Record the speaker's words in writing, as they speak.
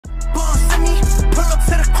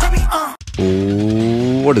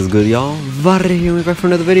What is good, y'all? Vare here, we're back for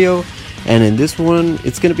another video. And in this one,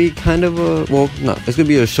 it's gonna be kind of a, well, no, it's gonna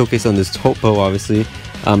be a showcase on this Toppo, obviously.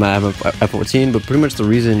 I have a F14, but pretty much the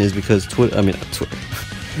reason is because Twitter,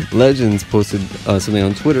 Legends posted something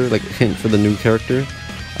on Twitter, like a hint for the new character.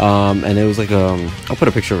 And it was like, I'll put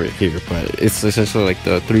a picture of it here, but it's essentially like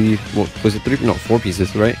the four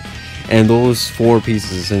pieces, right? And those 4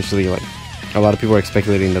 pieces essentially, like, a lot of people are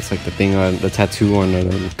speculating that's like the thing on the tattoo on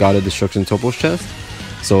the God of Destruction Toppo's chest.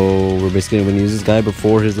 So we're basically going to use this guy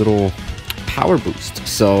before his little power boost.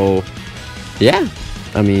 So yeah,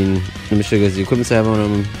 I mean, let me show you guys the equipment I have on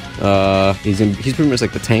him. He's pretty much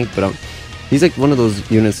like the tank, but he's like one of those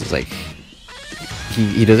units that's like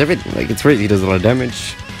he does everything. Like, it's crazy. He does a lot of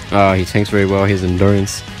damage. He tanks very well. He has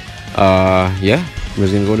endurance. Yeah, we're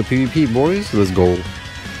just gonna go to PvP, boys. Let's go.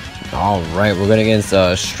 All right, we're going against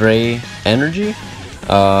Stray Energy.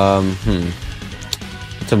 It's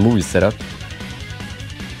a movie setup.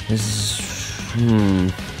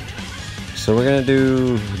 So we're gonna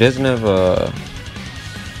do. He doesn't have a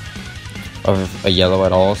yellow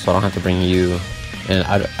at all, so I don't have to bring you, and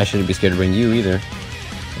I shouldn't be scared to bring you either.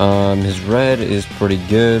 His red is pretty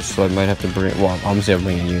good, so I might have to bring. Well, obviously I'm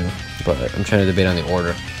bringing you, but I'm trying to debate on the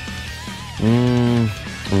order. I'm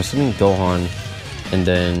assuming Gohan, and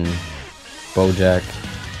then Bojack,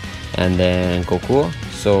 and then Goku.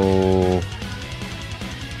 So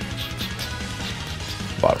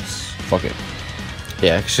bottles. Fuck it.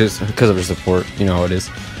 Yeah, it's just because of her support. You know how it is.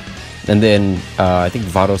 And then I think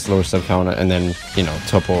Vados lower sub count, and then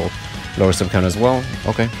Toppo lower sub count as well.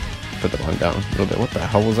 Okay, put the volume down a little bit. What the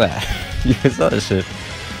hell was that? You guys saw that shit.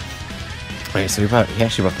 Alright, so he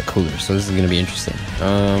actually brought the cooler, so this is gonna be interesting.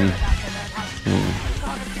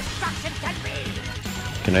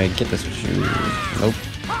 Can I get this with you? Nope.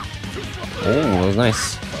 Oh, that was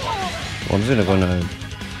nice. Well, I'm just gonna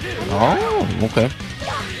oh, okay.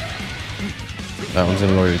 I'm just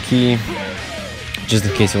gonna lower your key, just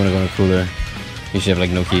in case you want to go in a cooler. You should have like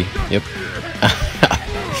no key. Yep.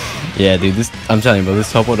 Yeah, dude. I'm telling you, bro.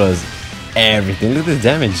 This Toppo does everything. Look at this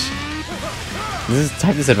damage. This is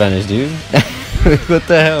type disadvantage, dude. What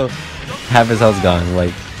the hell? Half his health's gone.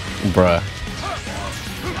 Like, bruh.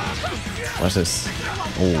 Watch this.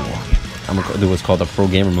 Oh, I'm gonna do what's called a pro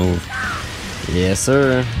gamer move. Yes,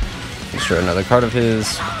 sir. Sure, another card of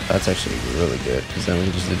his. That's actually really good, because then we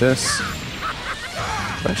can just do this.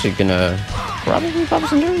 I'm actually gonna probably pop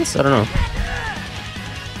some endurance. I don't know.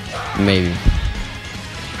 Maybe.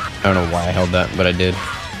 I don't know why I held that, but I did.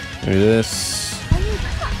 Do this.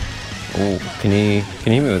 Oh, can he hit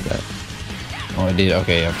me with that? Oh, I did.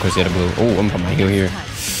 Okay, of course he had a blue. Oh, I'm gonna put my heal here.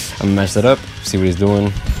 I'm gonna match that up. See what he's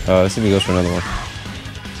doing. Let's see if he goes for another one.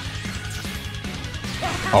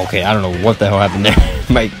 Okay, I don't know what the hell happened there.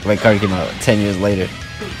 my card came out 10 years later.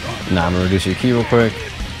 Nah, I'm gonna reduce your key real quick.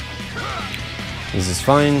 This is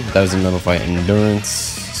fine. That was a metal fight endurance.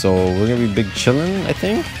 So we're gonna be big chillin', I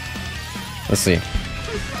think. Let's see.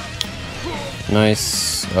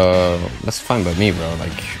 Nice. That's fine by me, bro.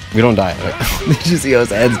 Like, we don't die. Like, did you see how his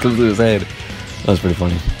head comes to his head? That was pretty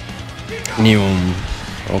funny. Neum.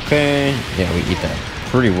 Okay. Yeah, we eat that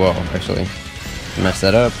pretty well, actually. Mess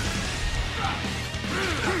that up.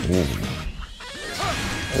 Ooh.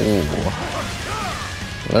 Ooh.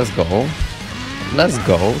 Let's go. Let's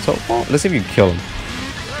go. So, well, let's see if you kill him.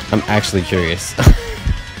 I'm actually curious.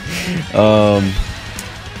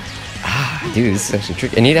 Dude, this is actually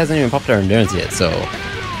tricky. And he hasn't even popped our endurance yet, so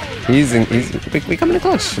we come in the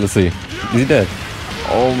clutch. Let's see. Is he dead?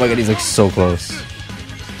 Oh my god, he's like so close.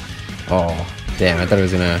 Oh, damn, I thought he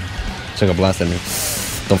was gonna chuck a blast at me.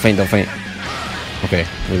 Don't faint, don't faint. Okay,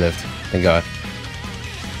 we lived. Thank god.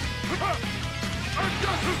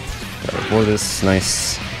 For this,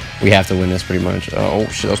 nice. We have to win this pretty much. Oh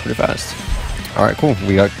shit, that was pretty fast. All right, cool.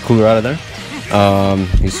 We got cooler out of there.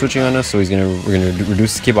 He's switching on us, so we're gonna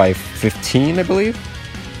reduce the key by 15, I believe.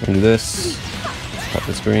 We're gonna do this. Pop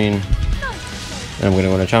the screen, and I'm gonna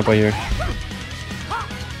go to Champa here.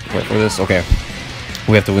 Wait for this. Okay,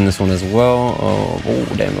 we have to win this one as well. Oh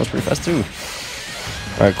damn, that was pretty fast too.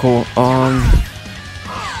 All right, cool. I'm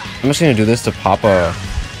just gonna do this to pop one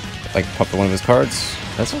of his cards.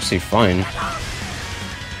 That's actually fine.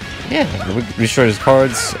 Yeah, we destroyed his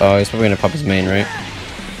cards. He's probably gonna pop his main, right?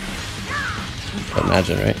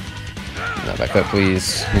 Imagine, right? Now back up,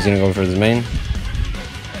 please. He's gonna go for his main.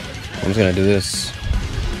 I'm just gonna do this.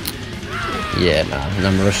 Yeah, nah. I'm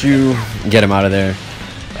gonna rush you. Get him out of there.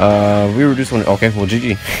 We reduced one. Okay, well,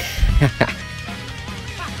 GG.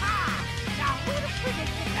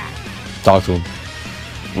 Talk to him.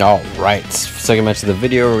 Alright. Second match of the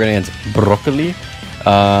video. We're gonna get Broccoli.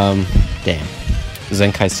 Damn.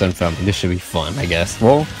 Zenkai Sun Family. This should be fun, I guess.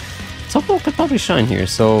 Well, Toppo could probably shine here.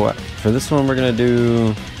 So for this one, we're gonna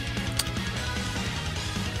do.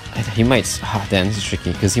 He might. Oh, damn, this is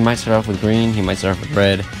tricky because he might start off with green. He might start off with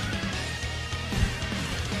red.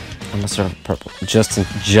 I'm gonna start off with purple, just in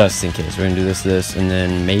case. We're gonna do this, and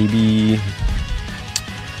then maybe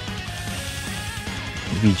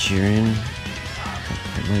Jiren.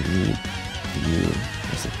 I might need you.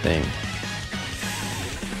 That's the thing.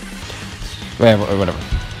 Whatever.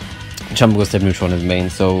 Chumbo goes type neutral in his main,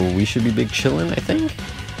 so we should be big chillin', I think.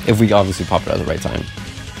 If we obviously pop it at the right time.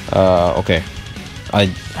 Okay. I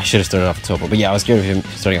should have started off with Toppo, but yeah, I was scared of him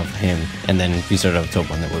starting off with him, and then if we started off with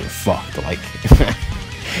Toppo, and then we were fucked. Like,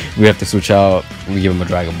 we have to switch out, we give him a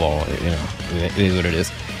Dragon Ball, you know, it is what it is.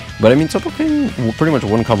 But I mean, Toppo can pretty much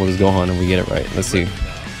one combo his Gohan, and we get it right. Let's see.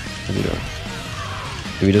 What's he doing?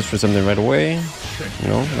 Do we just for something right away?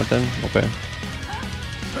 No, nothing? Okay.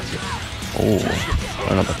 Oh, I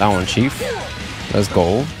don't know about that one, Chief. Let's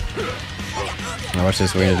go. Now watch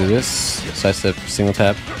this, we're gonna do this. Sidestep, single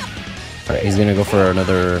tap. Alright, he's gonna go for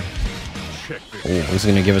another. Oh, this is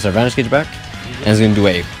gonna give us our Vanish Gauge back. And he's gonna do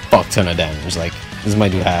a fuck ton of damage. Like, this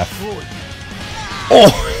might do half.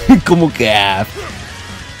 Oh, como que half.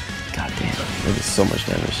 God damn, that is so much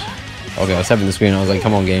damage. Okay, I was tapping the screen, I was like,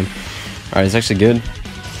 come on, game. Alright, it's actually good.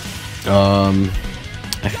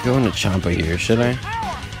 I could go into Champa here, should I?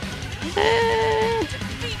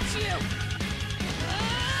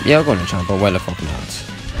 Yeah, I'll go into Champa, why the fuck not?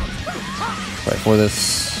 Right, for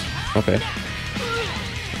this. Okay.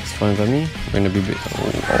 It's fine by me. We're gonna be.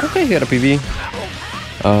 Oh, okay, he got a PV.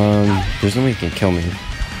 There's no way he can kill me.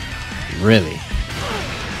 Really?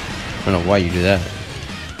 I don't know why you do that.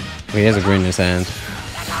 Okay, he has a green in his hand.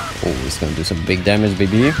 Oh, he's gonna do some big damage,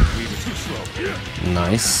 baby.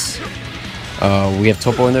 Nice. We have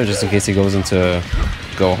Toppo in there just in case he goes into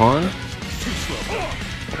Gohan.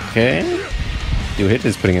 Okay. Dude, Hit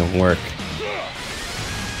is putting in work.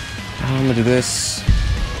 I'm gonna do this.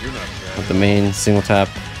 With the main single tap.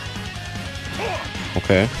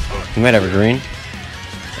 Okay. He might have a green.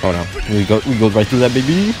 Oh no. We go right through that,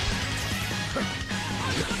 baby.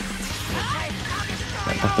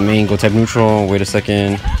 Right, the main, go type neutral. Wait a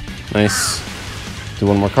second. Nice. Do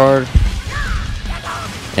one more card.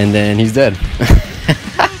 And then he's dead.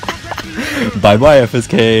 Bye bye,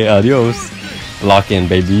 FSK. Adios. Lock in,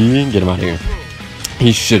 baby. Get him out of here.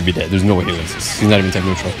 He should be dead. There's no way he wins this. He's not even type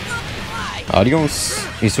neutral. Adios.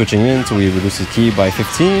 He's switching in, so we reduce his ki by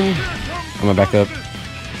 15. I'm gonna back up.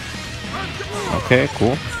 Okay,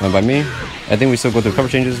 cool. Fine by me. I think we still go through cover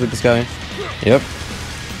changes with this guy. Yep.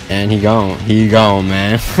 And he gone. He gone,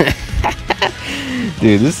 man.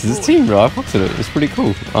 Dude, this is his team, bro. I fucks with it. It's pretty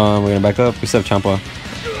cool. We're gonna back up. We still have Champa.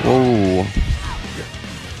 Whoa.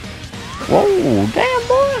 Whoa, damn,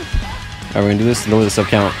 boy. Alright, we're gonna do this. Lower the sub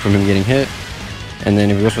count from him getting hit. And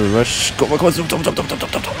then if he goes for the rush, go.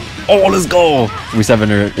 Oh, let's go! We have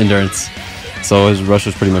endurance. So his rush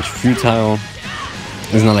was pretty much futile.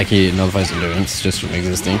 It's not like he nullifies endurance just from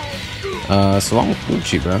existing. So I'm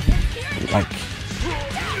Gucci, bro. Like,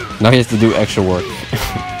 now he has to do extra work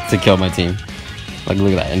to kill my team. Like,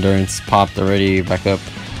 look at that. Endurance popped already. Back up.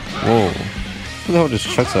 Whoa. Who the hell just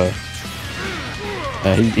chucks a...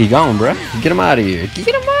 he gone, bro. Get him out of here.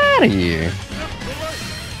 Get him out of here.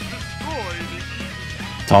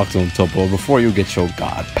 Talk to him, Toppo, before you get your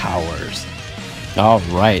god powers.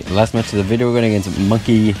 Alright, last match of the video, we're going against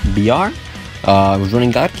Monkey BR. I was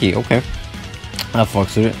running God Key, okay. I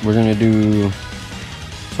fucks with it. We're gonna do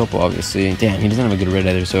Toppo, obviously. Damn, he doesn't have a good red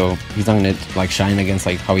either, so he's not gonna like shine against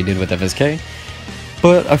like how he did with FSK.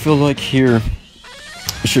 But I feel like here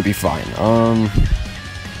it should be fine.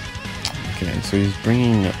 Okay, so he's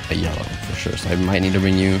bringing a yellow for sure, so I might need to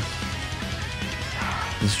bring you.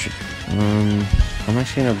 This is tricky. I'm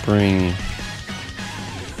actually gonna bring.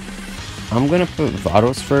 I'm gonna put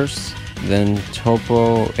Vados first, then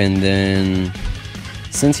Toppo, and then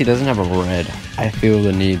since he doesn't have a red, I feel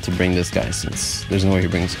the need to bring this guy since there's no way he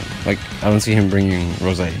brings him. Like, I don't see him bringing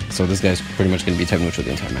Rose, so this guy's pretty much gonna be type neutral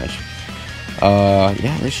the entire match.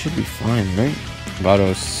 Yeah, this should be fine, right?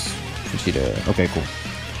 Vados, Vegeta. Okay, cool.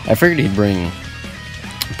 I figured he'd bring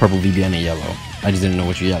purple VB and a yellow. I just didn't know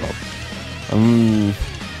which yellow.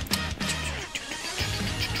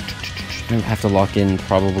 I have to lock in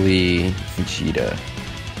probably Vegeta,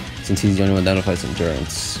 since he's the only one that identifies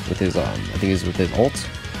endurance with his I think it's with his ult.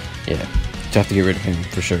 Yeah, you have to get rid of him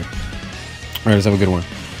for sure. Alright, let's have a good one.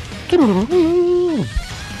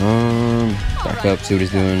 Back up, see what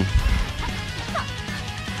he's doing.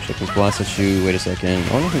 Check his blast at you. Wait a second.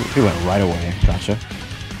 Oh no, he went right away. Gotcha.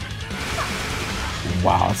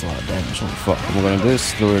 Wow, that's a lot of damage. Holy fuck. I'm gonna do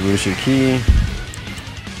this. Lower reduce your key.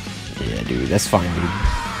 Yeah, dude, that's fine, dude.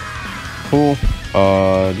 Cool.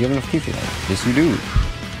 Do you have enough key for that? Yes, you do.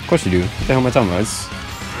 Of course you do. What the hell am I talking about? Let's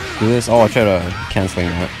do this. Oh, I tried canceling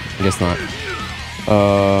that. I guess not.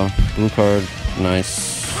 Blue card.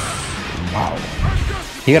 Nice. Wow.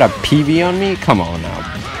 He got a PV on me? Come on now.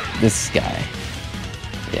 This guy.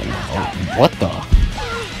 Yeah, no. Oh, what the?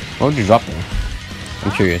 What would you drop there?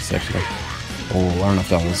 I'm curious, actually. Oh, I don't know if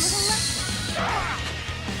that was...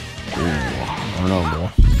 Ooh, I don't know, bro.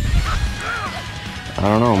 I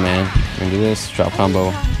don't know, man. I'm gonna do this. Drop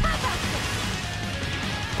combo.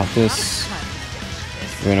 Pop this.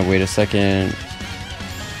 We're gonna wait a second.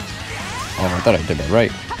 Oh, I thought I did that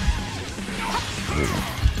right.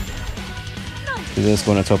 Do this.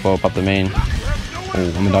 Go into Toppo. Pop the main. Oh,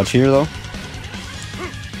 I'm gonna dodge here, though.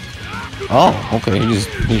 Oh, okay.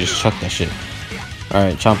 He just chucked that shit.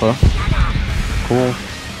 Alright, Champa. Cool.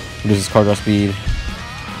 Reduces card draw speed.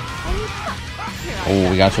 Oh,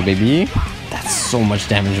 we got you, baby. That's so much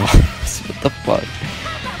damage. What the fuck?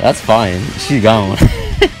 That's fine. She's gone.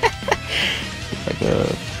 Like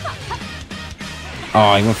a...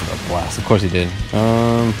 Oh, he went for the blast. Of course he did.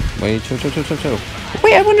 Wait, chill.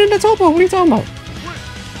 Wait, I went into Toppo. What are you talking about?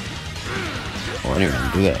 Oh, I didn't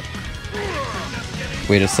even do that.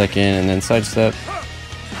 Wait a second and then sidestep.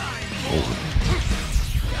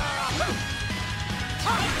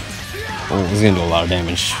 Oh, this is gonna do a lot of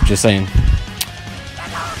damage. Just saying.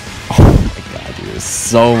 Oh my god, dude. There's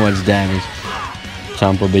so much damage.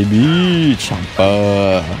 Champa, baby.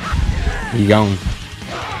 Champa. He gone.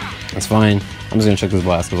 That's fine. I'm just gonna check this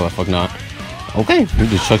blast because why the fuck not. Okay, we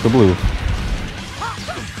just chucked the blue.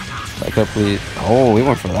 Back up, please. Oh, we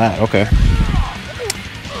went for that. Okay.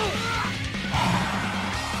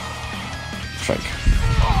 Strike.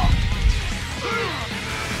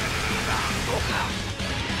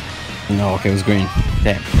 No, okay, it was green.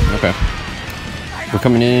 Damn. Okay. We're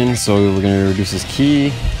coming in, so we're gonna reduce his key.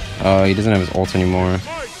 He doesn't have his ult anymore.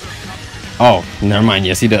 Oh, never mind.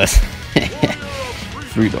 Yes, he does.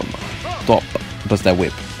 Freedom. Top. Bust that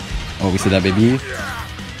whip. Oh, we see that, baby.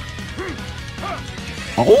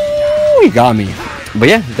 Oh, he got me. But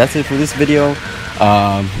yeah, that's it for this video.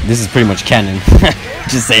 This is pretty much canon.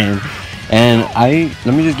 Just saying. And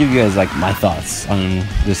let me just give you guys like my thoughts on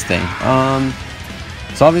this thing.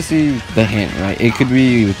 So obviously the hint, right? It could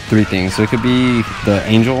be three things. So it could be the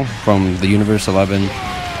angel from the Universe 11,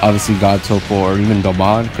 obviously God Toppo, or even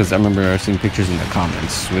Domad, because I remember seeing pictures in the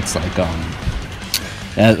comments. It's like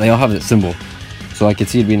they all have that symbol. So I could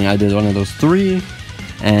see it being either one of those three,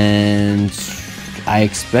 and I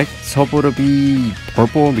expect Toppo to be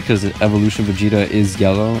purple because the evolution Vegeta is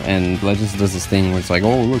yellow, and Legends does this thing where it's like,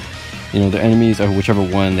 oh look, you know, their enemies or whichever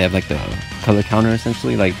one, they have like the color counter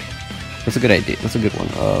essentially. Like, that's a good idea. That's a good one.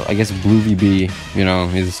 I guess Blue VB, you know,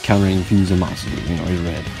 is countering Fuse and Monster, you know, he's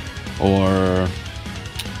red. Or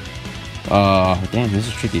damn, this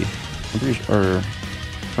is tricky. I'm pretty sure.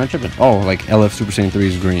 Am I tripping? Oh, like LF Super Saiyan 3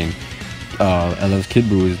 is green. LF Kid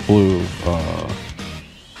Buu is blue.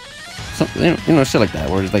 Something, you know, shit like that.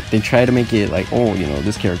 Where it's like they try to make it like, oh, you know,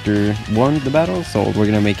 this character won the battle, so we're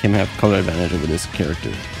gonna make him have color advantage over this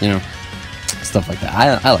character. You know, stuff like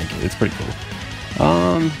that. I like it. It's pretty cool.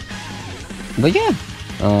 But yeah,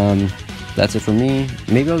 that's it for me.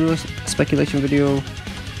 Maybe I'll do a speculation video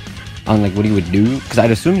on like what he would do, because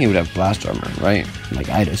I'd assume he would have blast armor, right? Like,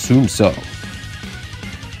 I'd assume so.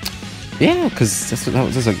 Yeah, because that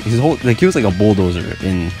was just like his whole, like, he was like a bulldozer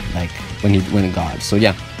in like when he went God. So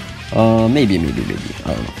yeah, maybe I don't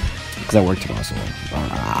know, because I worked tomorrow, so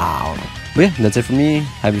I don't know. But yeah, that's it for me.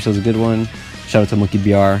 Have yourselves a good one. Shout out to Monkey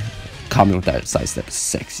BR. Comment with that sidestep,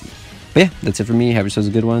 sexy. But yeah, that's it for me. Have yourselves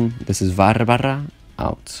a good one. This is Varvara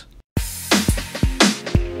out.